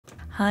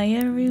Hi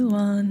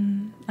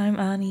everyone, I'm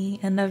Annie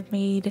and I've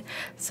made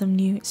some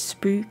new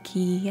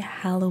spooky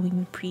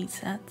Halloween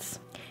presets.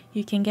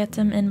 You can get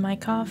them in my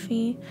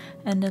coffee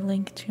and the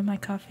link to my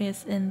coffee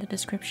is in the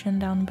description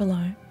down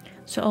below.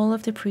 So all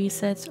of the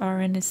presets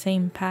are in the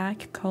same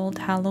pack called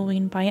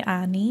Halloween by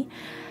Annie,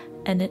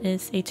 and it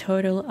is a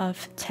total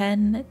of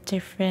 10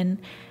 different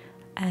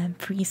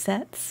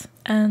presets.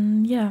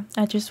 And yeah,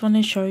 I just want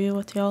to show you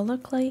what they all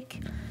look like,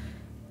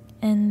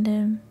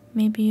 and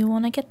maybe you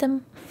want to get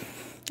them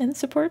and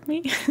support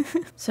me.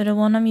 So the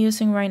one I'm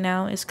using right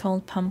now is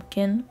called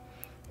Pumpkin,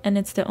 and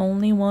it's the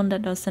only one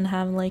that doesn't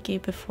have like a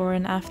before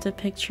and after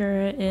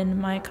picture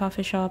in my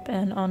coffee shop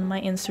and on my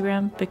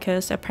Instagram,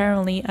 because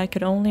apparently I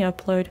could only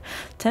upload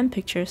 10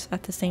 pictures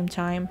at the same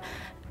time,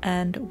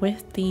 and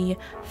with the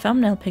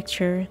thumbnail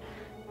picture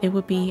it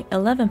would be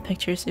 11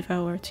 pictures if I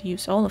were to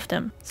use all of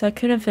them. So I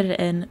couldn't fit it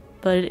in,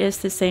 but it is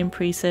the same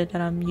preset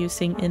that I'm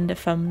using in the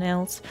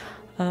thumbnails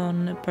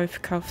on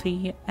both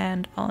coffee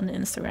and on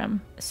Instagram.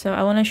 So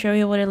I want to show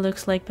you what it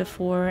looks like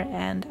before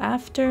and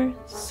after.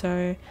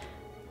 So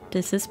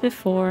this is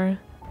before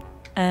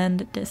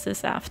and this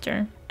is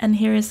after. And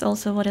here is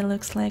also what it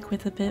looks like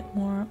with a bit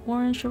more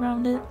orange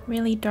around it.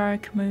 Really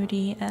dark,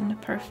 moody,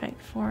 and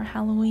perfect for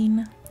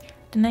Halloween.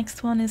 The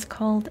next one is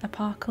called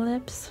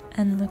Apocalypse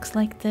and looks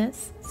like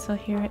this. So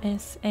here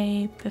is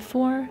a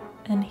before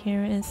and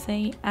here is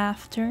a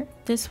after.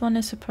 This one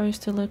is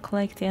supposed to look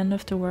like the end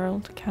of the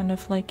world, kind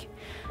of like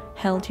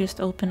hell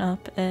just opened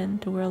up and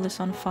the world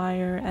is on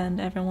fire and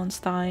everyone's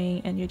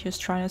dying and you're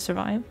just trying to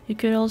survive. You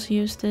could also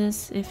use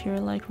this if you're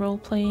like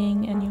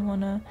role-playing and you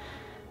want to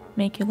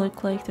make it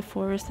look like the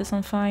forest is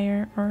on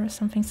fire or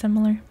something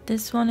similar.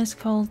 This one is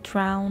called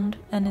Drowned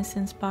and is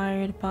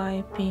inspired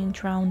by being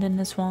drowned in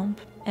the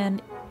swamp.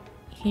 And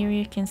here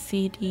you can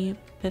see the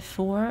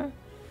before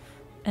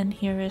and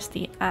here is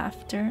the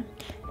after.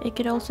 It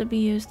could also be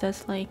used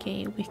as like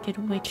a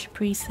Wicked Witch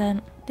preset.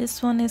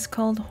 This one is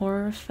called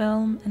Horror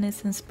Film and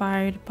is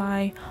inspired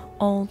by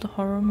old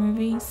horror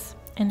movies.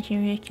 And here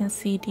you can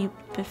see the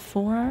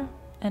before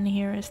and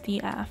here is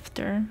the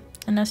after.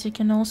 And as you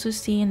can also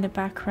see in the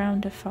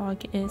background, the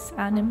fog is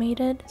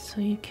animated, so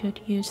you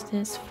could use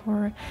this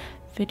for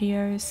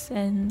videos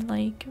and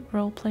like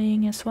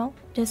role-playing as well.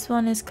 This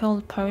one is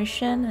called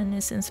Potion and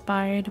is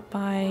inspired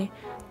by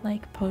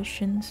like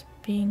potions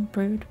being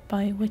brewed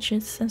by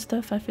witches and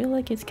stuff. I feel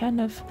like it's kind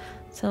of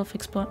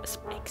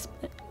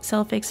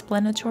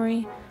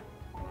self-explanatory.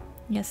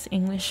 Yes,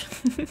 English.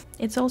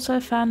 It's also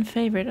a fan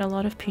favorite. A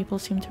lot of people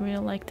seem to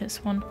really like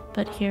this one.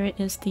 But here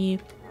is the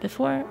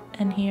before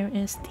and here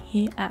is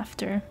the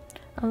after.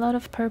 A lot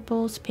of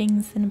purples,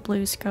 pinks, and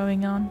blues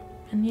going on.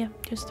 And yeah,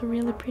 just a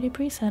really pretty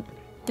preset.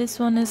 This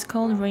one is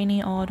called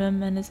Rainy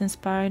Autumn and is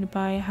inspired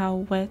by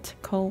how wet,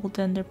 cold,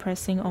 and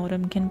depressing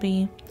autumn can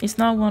be. It's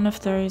not one of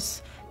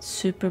those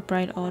super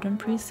bright autumn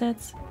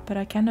presets, but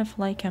I kind of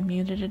like how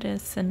muted it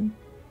is and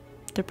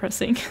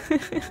depressing.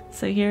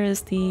 So here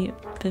is the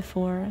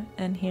before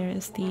and here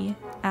is the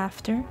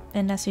after,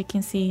 and as you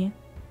can see,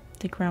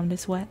 the ground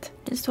is wet.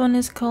 This one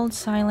is called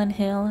Silent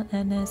Hill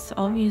and is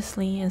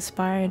obviously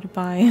inspired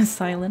by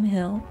Silent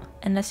Hill.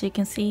 And as you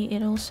can see,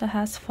 it also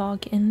has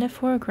fog in the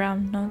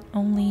foreground, not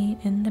only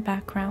in the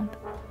background.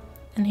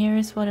 And here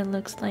is what it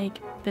looks like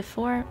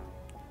before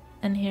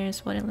and here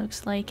is what it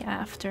looks like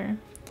after.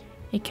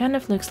 It kind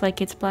of looks like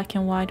it's black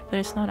and white, but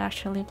it's not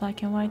actually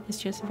black and white, it's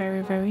just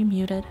very, very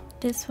muted.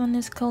 This one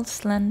is called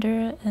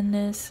Slender and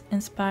is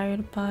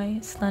inspired by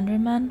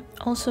Slenderman.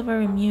 Also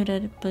very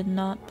muted, but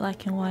not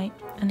black and white.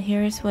 And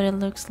here is what it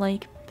looks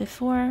like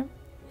before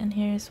and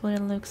here is what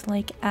it looks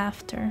like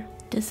after.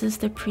 This is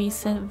the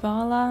preset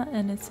Vala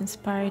and it's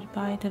inspired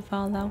by the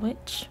Vala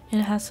Witch.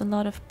 It has a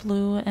lot of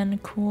blue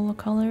and cool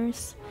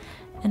colors.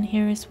 And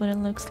here is what it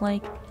looks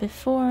like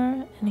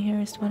before and here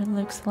is what it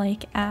looks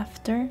like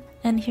after.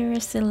 And here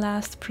is the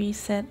last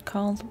preset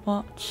called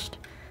Watched.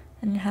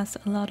 And it has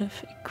a lot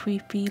of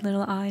creepy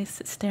little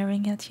eyes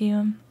staring at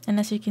you. And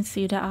as you can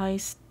see, the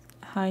eyes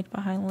hide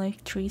behind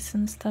like trees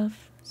and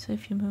stuff. So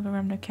if you move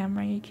around the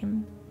camera you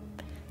can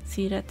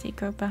see that they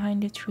go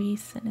behind the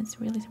trees and it's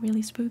really,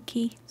 really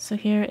spooky. So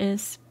here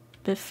is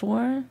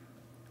before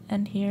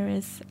and here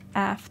is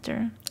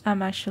after.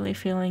 I'm actually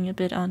feeling a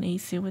bit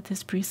uneasy with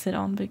this preset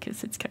on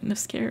because it's kind of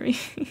scary.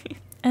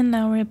 And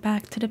now we're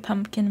back to the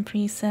pumpkin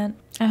preset.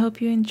 I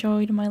hope you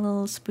enjoyed my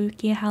little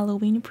spooky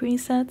Halloween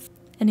presets.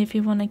 And if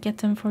you want to get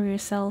them for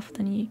yourself,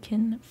 then you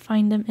can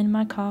find them in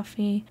my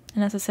coffee.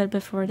 And as I said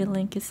before, the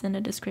link is in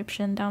the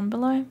description down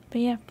below. But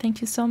yeah, thank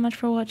you so much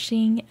for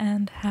watching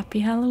and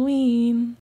happy Halloween!